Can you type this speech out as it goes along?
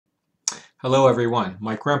Hello everyone,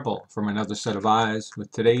 Mike Rempel from Another Set of Eyes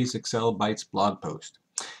with today's Excel Bytes blog post.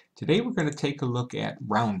 Today we're going to take a look at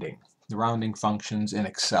rounding, the rounding functions in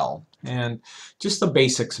Excel, and just the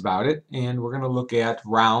basics about it. And we're going to look at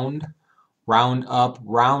round, round up,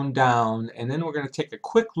 round down, and then we're going to take a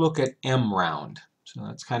quick look at mround. So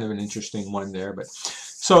that's kind of an interesting one there.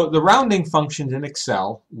 So the rounding functions in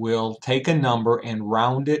Excel will take a number and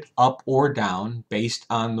round it up or down based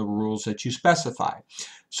on the rules that you specify.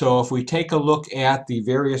 So if we take a look at the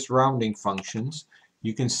various rounding functions,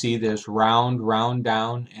 you can see there's round, round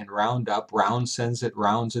down, and round up. Round sends it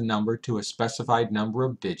rounds a number to a specified number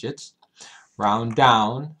of digits. Round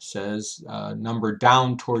down says number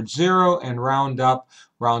down towards 0, and round up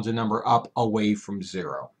rounds a number up away from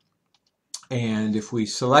 0. And if we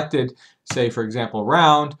selected, say for example,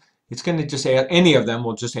 round, it's going to just add, any of them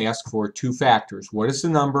will just ask for two factors. What is the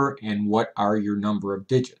number and what are your number of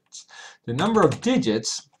digits? The number of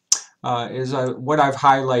digits is what I've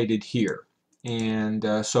highlighted here. And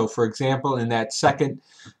so for example, in that second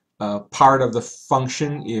part of the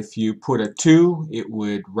function, if you put a 2, it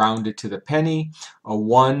would round it to the penny. A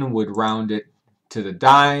 1 would round it to the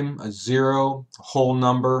dime. A 0, a whole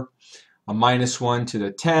number. A -1 to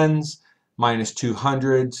the tens. -2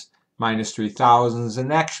 hundreds. -3 thousands,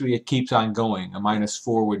 and actually it keeps on going. A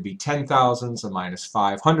 -4 would be 10 thousands, a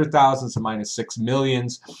 -5 hundred thousands, a -6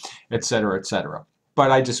 millions, etc., etc. But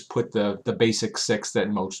I just put the basic 6 that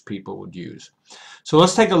most people would use. So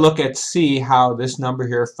let's take a look at see how this number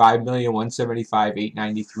here,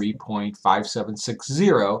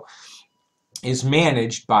 5,175,893.5760, is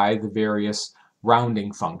managed by the various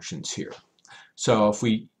rounding functions here. So if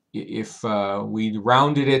we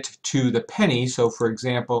rounded it to the penny, so for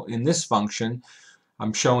example in this function,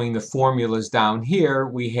 I'm showing the formulas down here,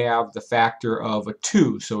 we have the factor of a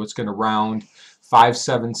 2, so it's going to round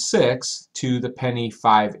 576 to the penny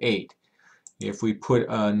 58. If we put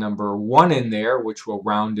a number 1 in there, which will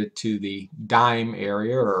round it to the dime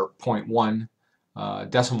area or 0.1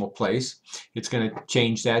 decimal place, it's going to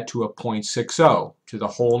change that to a 0.60. To the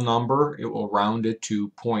whole number, it will round it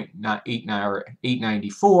to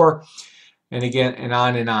 0.894, and again, and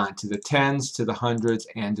on to the tens, to the hundreds,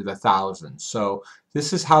 and to the thousands. So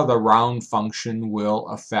this is how the round function will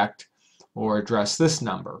affect or address this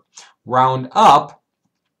number. Round up,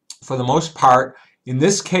 for the most part, in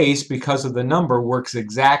this case, because of the number, works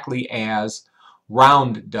exactly as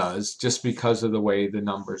round does, just because of the way the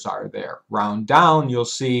numbers are there. Round down, you'll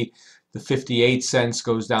see the 58 cents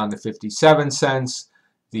goes down to 57 cents.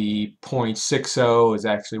 The 0.60 is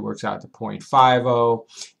actually works out to 0.50.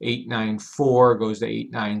 894 goes to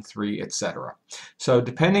 893, etc. So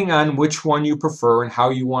depending on which one you prefer and how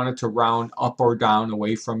you want it to round up or down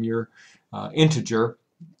away from your integer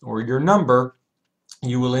or your number,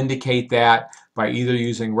 you will indicate that by either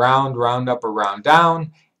using round, round up, or round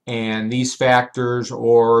down, and these factors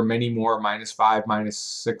or many more, -5,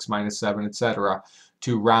 -6, -7, etc.,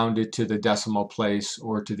 to round it to the decimal place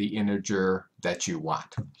or to the integer that you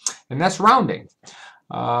want. And that's rounding.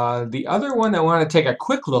 The other one I want to take a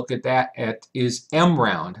quick look at is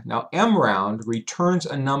mround. Now mround returns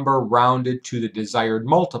a number rounded to the desired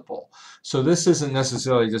multiple. So this isn't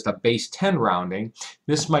necessarily just a base 10 rounding.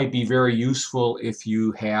 This might be very useful if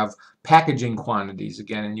you have packaging quantities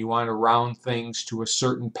again and you want to round things to a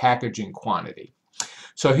certain packaging quantity.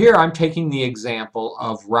 So here I'm taking the example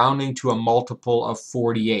of rounding to a multiple of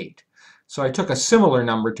 48. So I took a similar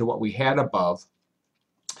number to what we had above,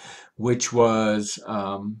 which was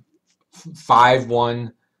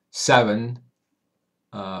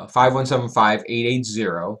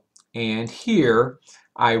 5175880, and here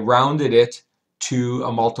I rounded it to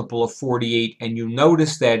a multiple of 48, and you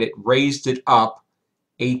notice that it raised it up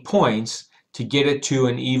 8 points to get it to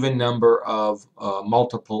an even number of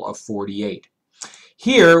multiple of 48.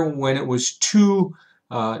 Here, when it was two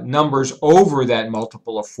numbers over that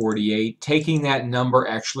multiple of 48, taking that number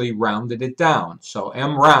actually rounded it down. So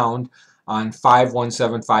mround on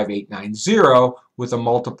 5175890 with a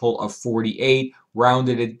multiple of 48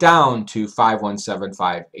 rounded it down to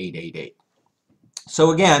 5175888. So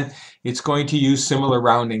again, it's going to use similar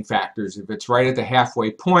rounding factors. If it's right at the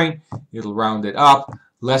halfway point, it'll round it up.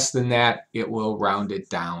 Less than that, it will round it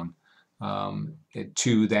down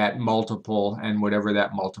to that multiple and whatever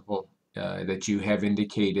that multiple that you have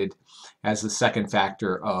indicated as the second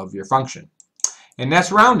factor of your function. And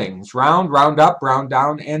that's rounding. It's round, round up, round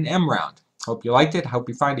down, and mround. Hope you liked it. Hope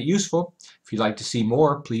you find it useful. If you'd like to see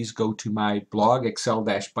more, please go to my blog,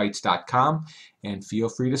 excel-bytes.com, and feel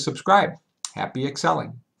free to subscribe. Happy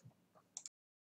excelling.